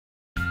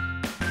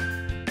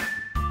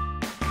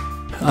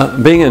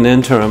Being an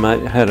intern, I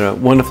had a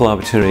wonderful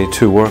opportunity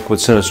to work with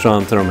Senator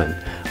Strom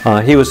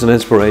Thurmond. He was an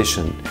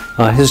inspiration.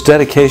 His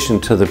dedication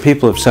to the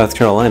people of South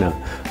Carolina,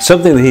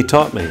 something that he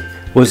taught me,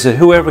 was that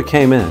whoever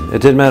came in,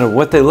 it didn't matter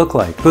what they looked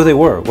like, who they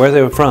were, where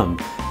they were from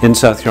in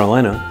South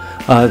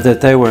Carolina,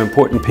 that they were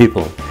important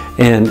people.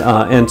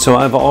 And so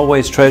I've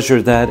always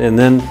treasured that, and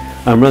then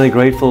I'm really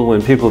grateful when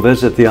people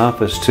visit the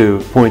office to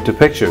point to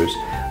pictures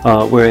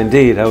where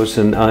indeed I was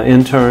an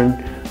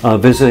intern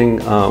visiting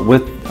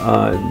with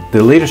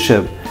the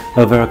leadership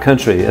of our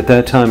country. At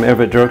that time,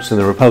 Everett Dirksen,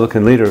 the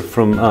Republican leader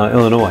from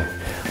Illinois.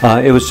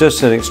 It was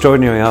just an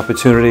extraordinary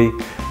opportunity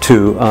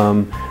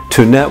to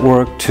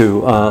network,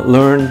 to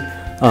learn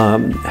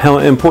how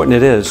important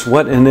it is,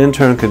 what an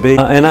intern could be.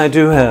 And I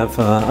do have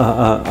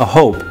a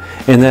hope,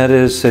 and that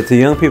is that the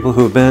young people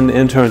who have been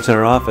interns in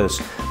our office,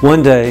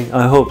 one day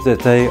I hope that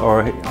they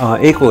are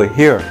equally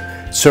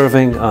here,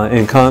 serving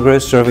in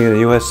Congress, serving in the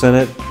U.S.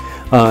 Senate,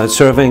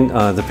 serving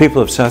the people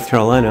of South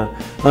Carolina,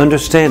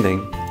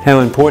 understanding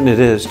how important it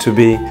is to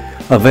be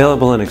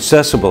available and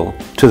accessible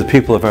to the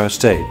people of our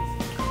state.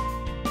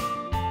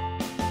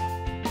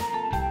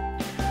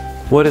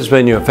 What has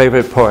been your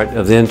favorite part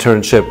of the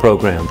internship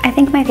program? I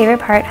think my favorite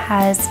part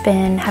has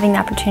been having the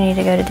opportunity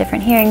to go to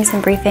different hearings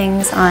and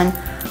briefings on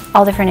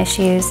all different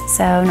issues,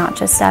 so not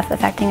just stuff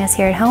affecting us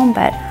here at home,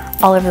 but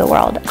all over the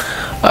world.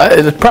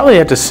 I'd probably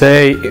have to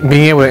say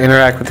being able to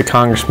interact with the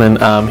congressman.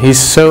 He's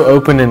so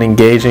open and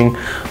engaging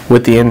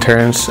with the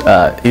interns.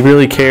 He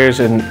really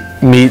cares and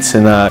meets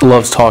and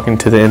loves talking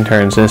to the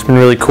interns, and it's been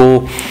really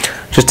cool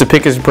just to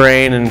pick his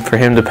brain and for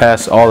him to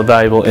pass all the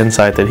valuable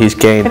insight that he's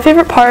gained. My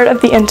favorite part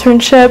of the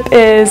internship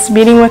is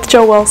meeting with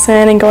Joe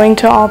Wilson and going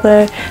to all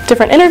the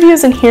different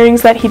interviews and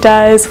hearings that he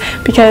does,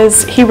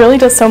 because he really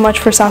does so much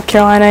for South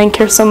Carolina and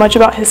cares so much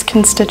about his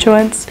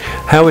constituents.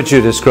 How would you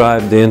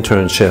describe the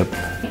internship?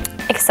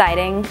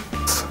 Exciting.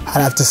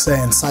 I'd have to say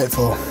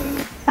insightful.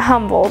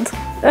 Humbled.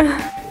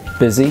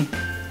 Busy.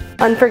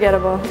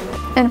 Unforgettable.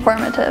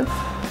 Informative.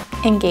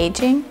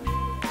 Engaging.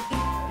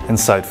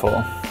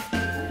 Insightful.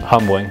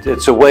 Humbling.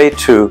 It's a way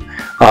to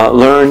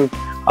learn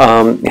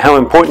how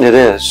important it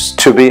is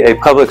to be a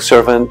public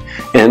servant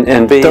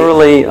and be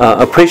thoroughly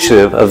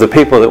appreciative of the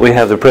people that we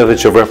have the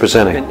privilege of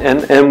representing.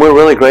 And we're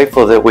really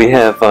grateful that we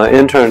have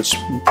interns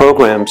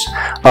programs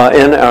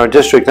in our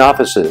district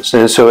offices.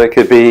 And so it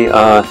could be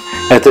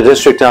at the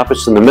district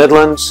office in the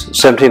Midlands,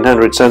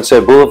 1700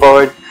 Sunset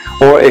Boulevard,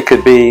 or it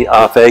could be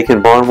off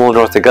Aiken Barnwell,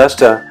 North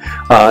Augusta,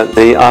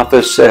 the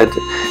office at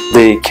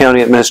the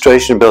County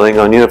Administration Building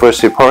on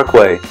University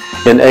Parkway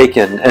in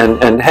Aiken.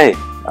 And hey,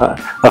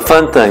 a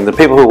fun thing, the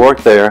people who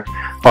work there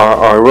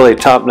are really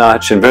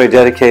top-notch and very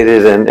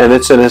dedicated, and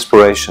it's an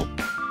inspiration.